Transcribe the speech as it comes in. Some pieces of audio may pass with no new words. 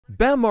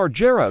Bam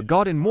Margera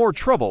got in more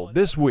trouble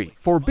this week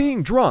for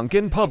being drunk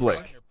in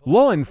public.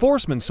 Law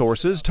enforcement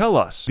sources tell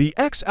us the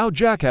ex-out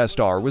Jackass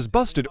star was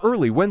busted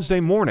early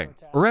Wednesday morning,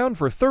 around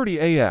 4:30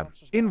 a.m.,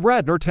 in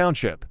Radnor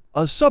Township,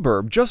 a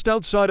suburb just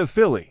outside of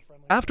Philly,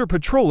 after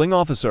patrolling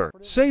officers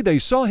say they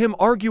saw him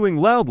arguing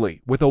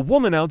loudly with a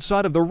woman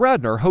outside of the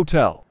Radnor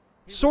Hotel.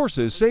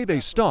 Sources say they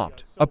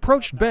stopped,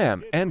 approached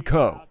Bam and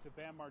Co.,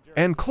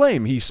 and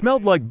claim he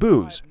smelled like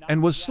booze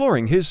and was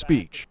slurring his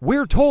speech.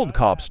 We're told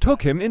cops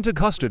took him into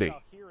custody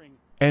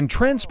and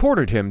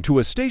transported him to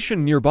a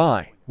station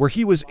nearby, where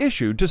he was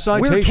issued to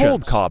citations. We're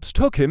told cops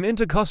took him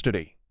into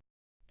custody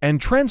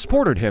and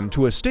transported him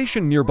to a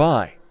station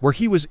nearby, where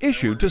he was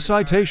issued to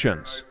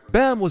citations.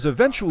 Bam was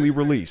eventually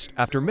released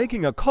after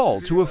making a call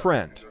to a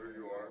friend,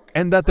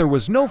 and that there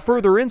was no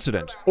further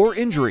incident or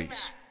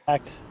injuries.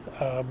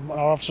 When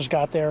our officers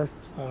got there,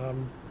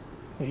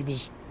 he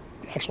was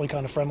actually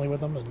kind of friendly with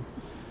them and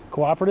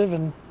cooperative,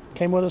 and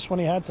came with us when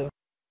he had to.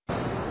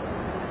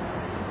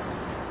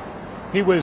 He was